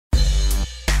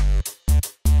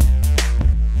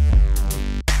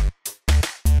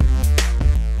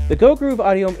The GOgroove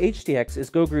AudiOHM HDX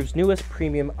is GOgroove's newest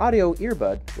premium audio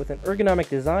earbud with an ergonomic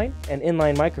design and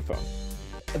inline microphone.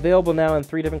 Available now in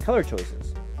 3 different color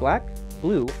choices: black,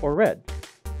 blue, or red.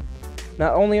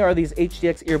 Not only are these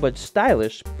HDX earbuds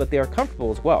stylish, but they are comfortable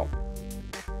as well.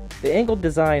 The angled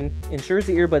design ensures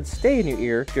the earbuds stay in your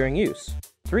ear during use.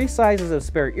 3 sizes of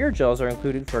spare ear gels are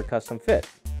included for a custom fit,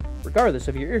 regardless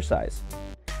of your ear size.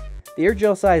 The ear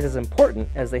gel size is important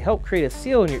as they help create a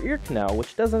seal in your ear canal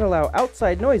which doesn't allow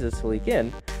outside noises to leak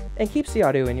in and keeps the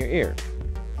audio in your ear.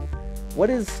 What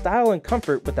is style and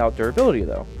comfort without durability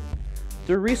though?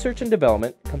 Through research and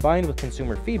development, combined with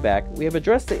consumer feedback, we have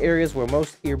addressed the areas where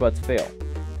most earbuds fail.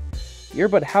 The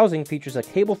earbud housing features a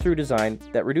cable-through design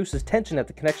that reduces tension at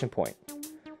the connection point.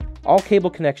 All cable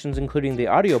connections, including the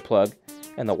audio plug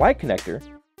and the Y connector,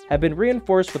 have been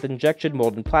reinforced with injection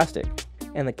molded plastic,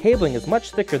 and the cabling is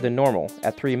much thicker than normal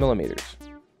at 3 mm.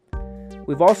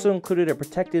 We've also included a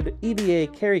protected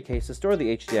EVA carry case to store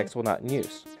the HDX while not in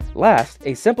use. Last,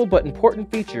 a simple but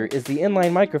important feature is the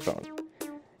inline microphone.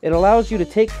 It allows you to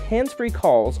take hands-free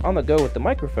calls on the go with the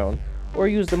microphone, or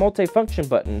use the multi-function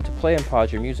button to play and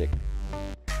pause your music.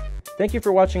 Thank you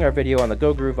for watching our video on the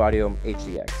GOgroove AudiOHM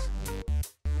HDX.